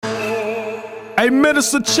Hey,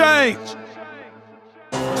 Minister Chyange.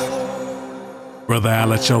 Brother,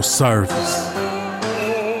 Al at your service.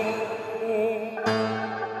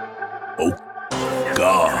 Oh,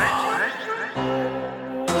 God.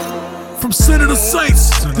 From Sinner to Saints,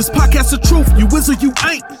 this podcast of truth, you is or you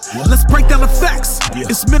ain't. Let's break down the facts.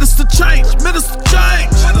 It's Minister Chyange, Minister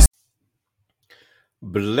Chyange.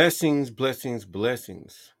 Blessings, blessings,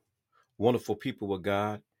 blessings. Wonderful people of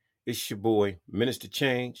God. It's your boy, Minister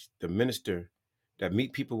Chyange, the minister that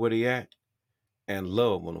meet people where they at and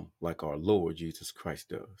love on them like our Lord Jesus Christ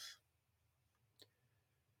does.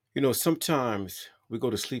 You know, sometimes we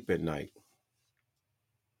go to sleep at night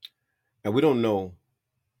and we don't know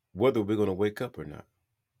whether we're going to wake up or not,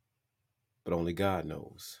 but only God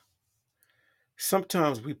knows.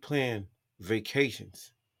 Sometimes we plan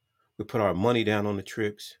vacations. We put our money down on the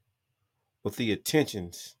trips with the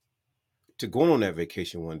intentions to go on that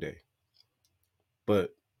vacation one day.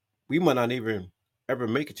 But we might not even ever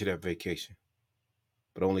make it to that vacation,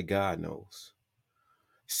 but only God knows.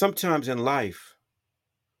 Sometimes in life,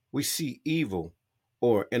 we see evil,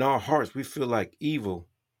 or in our hearts, we feel like evil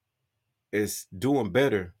is doing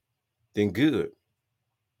better than good.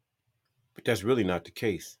 But that's really not the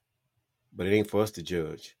case. But it ain't for us to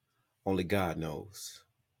judge. Only God knows.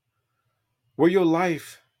 Where your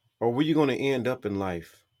life, or where you're going to end up in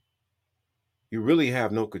life, you really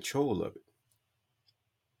have no control of it.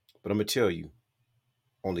 But I'm going to tell you,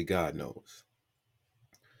 only God knows.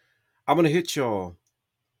 I'm going to hit y'all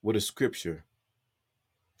with a scripture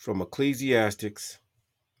from Ecclesiastes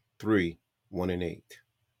 3, 1 and 8.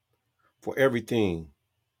 For everything,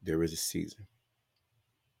 there is a season.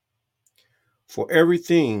 For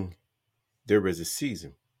everything, there is a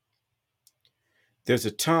season. There's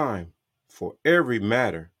a time for every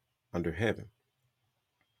matter under heaven.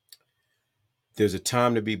 There's a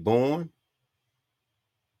time to be born,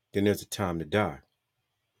 then there's a time to die.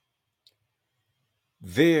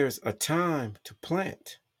 There's a time to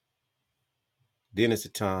plant, then it's a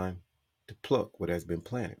time to pluck what has been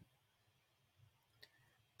planted.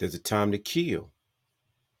 There's a time to kill,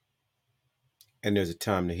 and there's a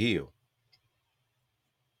time to heal.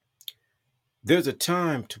 There's a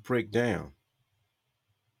time to break down,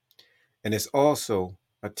 and it's also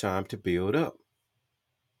a time to build up.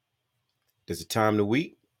 There's a time to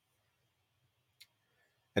weep,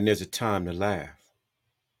 and there's a time to laugh.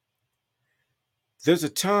 There's a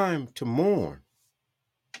time to mourn,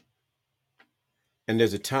 and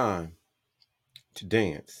there's a time to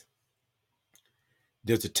dance.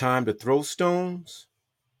 There's a time to throw stones,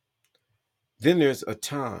 then there's a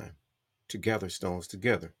time to gather stones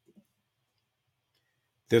together.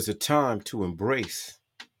 There's a time to embrace,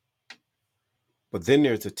 but then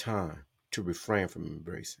there's a time to refrain from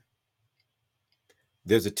embracing.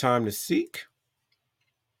 There's a time to seek,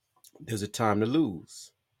 there's a time to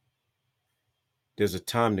lose. There's a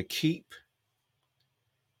time to keep,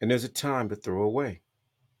 and there's a time to throw away.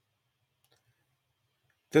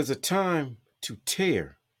 There's a time to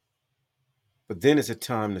tear, but then it's a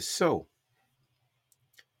time to sow.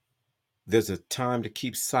 There's a time to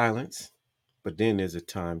keep silence, but then there's a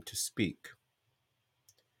time to speak.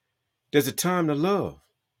 There's a time to love,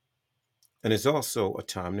 and there's also a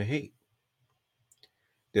time to hate.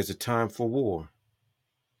 There's a time for war,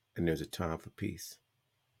 and there's a time for peace.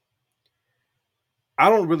 I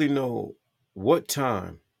don't really know what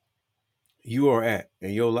time you are at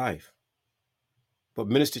in your life, but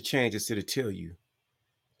Minister Chyange is here to tell you,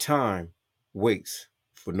 time waits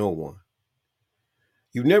for no one.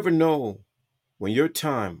 You never know when your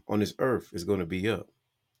time on this earth is going to be up.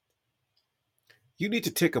 You need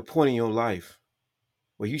to take a point in your life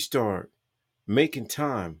where you start making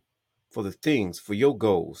time for the things, for your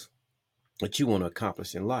goals that you want to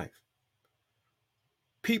accomplish in life.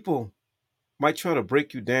 People might try to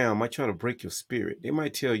break you down, might try to break your spirit. They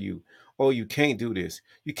might tell you, oh, you can't do this.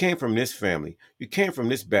 You came from this family. You came from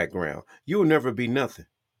this background. You will never be nothing.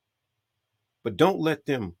 But don't let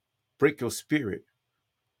them break your spirit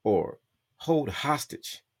or hold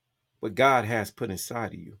hostage what God has put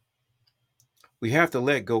inside of you. We have to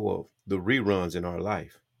let go of the reruns in our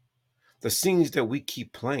life, the scenes that we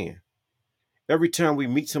keep playing. Every time we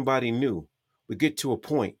meet somebody new, we get to a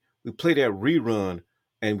point, we play that rerun,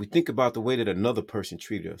 and we think about the way that another person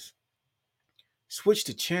treated us. Switch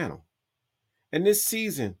the channel. And this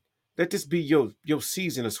season, let this be your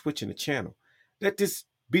season of switching the channel. Let this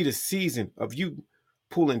be the season of you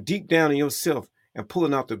pulling deep down in yourself and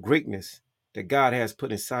pulling out the greatness that God has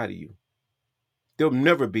put inside of you. There'll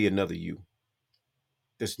never be another you.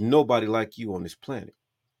 There's nobody like you on this planet.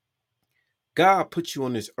 God put you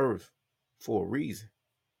on this earth for a reason.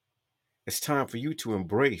 It's time for you to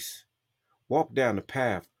embrace walk down the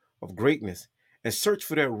path of greatness and search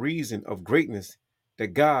for that reason of greatness that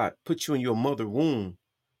God put you in your mother womb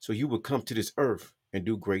so you would come to this earth and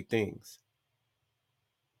do great things.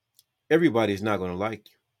 Everybody is not going to like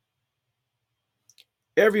you.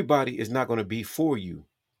 Everybody is not going to be for you.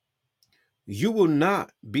 You will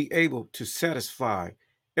not be able to satisfy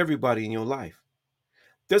everybody in your life.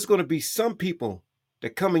 There's going to be some people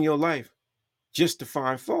that come in your life just to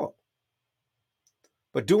find fault.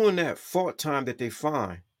 But doing that fault time that they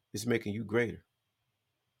find is making you greater.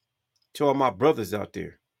 To all my brothers out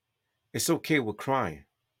there, it's okay with crying.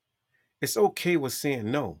 It's okay with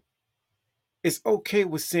saying no. It's okay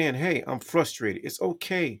with saying, hey, I'm frustrated. It's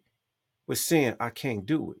okay with saying I can't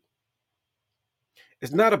do it.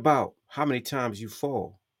 It's not about how many times you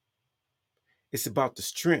fall. It's about the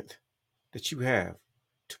strength that you have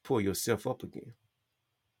to pull yourself up again.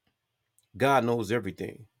 God knows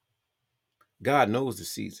everything. God knows the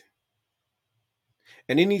season.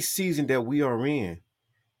 And any season that we are in,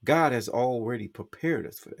 God has already prepared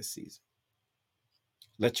us for that season.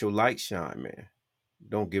 Let your light shine, man.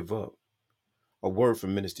 Don't give up. A word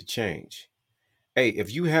from Minister Chyange. Hey,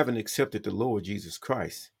 if you haven't accepted the Lord Jesus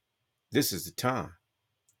Christ, this is the time.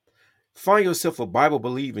 Find yourself a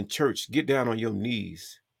Bible-believing church. Get down on your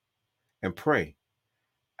knees and pray.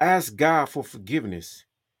 Ask God for forgiveness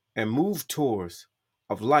and move towards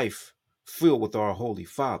a life filled with our Holy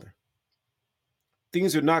Father.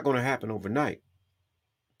 Things are not going to happen overnight.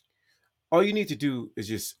 All you need to do is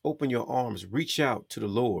just open your arms, reach out to the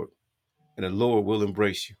Lord, and the Lord will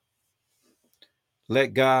embrace you.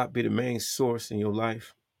 Let God be the main source in your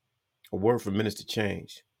life. A word from Minister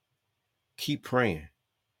Chyange. Keep praying.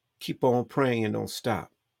 Keep on praying and don't stop.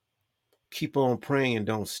 Keep on praying and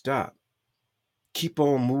don't stop. Keep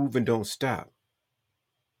on moving, don't stop.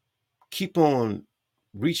 Keep on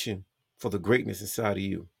reaching for the greatness inside of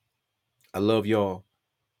you. I love y'all.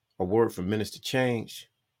 A word from Minister Chyange,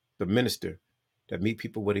 the minister that meet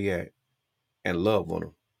people where they at and love on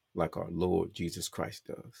them like our Lord Jesus Christ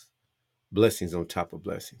does. Blessings on top of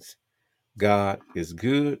blessings. God is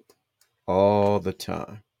good all the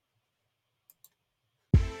time.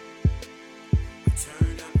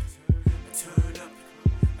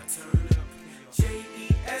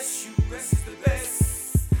 J-E-S-U-S is the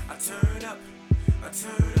best. I turn up, I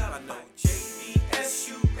know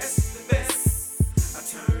J-E-S-U-S is the best. I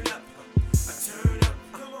turn up,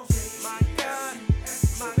 come on, my God,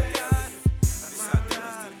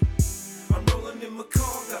 I'm rolling in my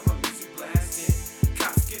car, got my music blasting.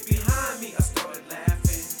 Cops get behind me, I started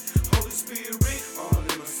laughing. Holy Spirit, all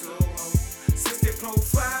in my soul. Since they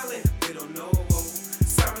profiling, they don't know.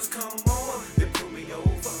 Sirens come on, they pull me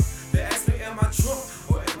over. They ask me, am I drunk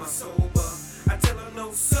or am I sober? I tell them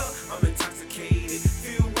no, sir, I'm intoxicated.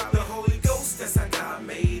 Filled with the Holy Ghost, that's how God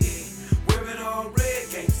made it. Wearing all red,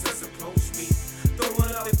 gangsters approach me.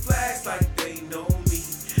 Throwing up their flags like they know me.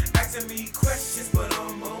 Asking me questions, but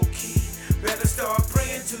I'm okay. Better start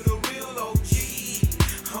praying to the real OG.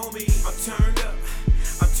 Homie, I'm turned up,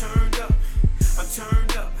 I'm turned up, I'm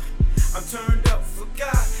turned up, I'm turned up for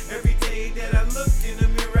God. Every day that I look in the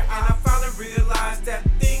mirror, I finally realized that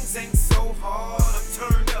things ain't so hard. I'm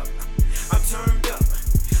turned up, I'm turned up,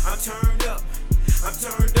 I'm turned up, I'm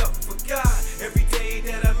turned up for God. Every day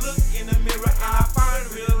that I look in the mirror, I finally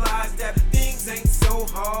realized that things ain't so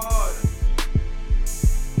hard.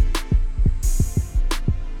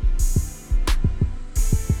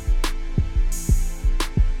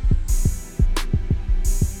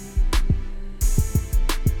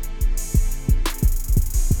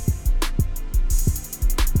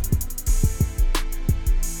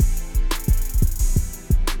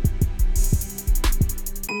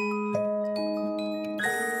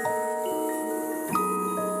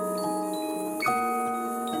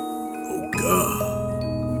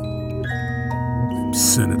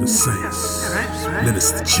 Son of the saints,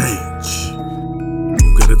 Minister Chyange.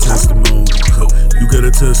 You got a testimony, you got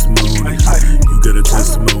a testimony, you got a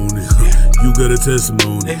testimony, you got a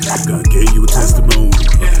testimony. God gave you a testimony.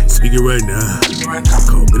 Speak it right now.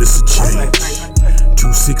 Call Minister Chyange.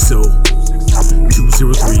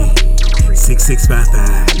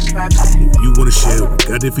 260-203-6655. If you wanna share what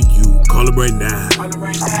God did for you, call him right now.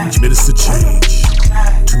 Minister Chyange.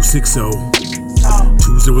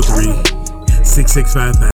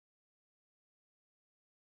 260-203-6655.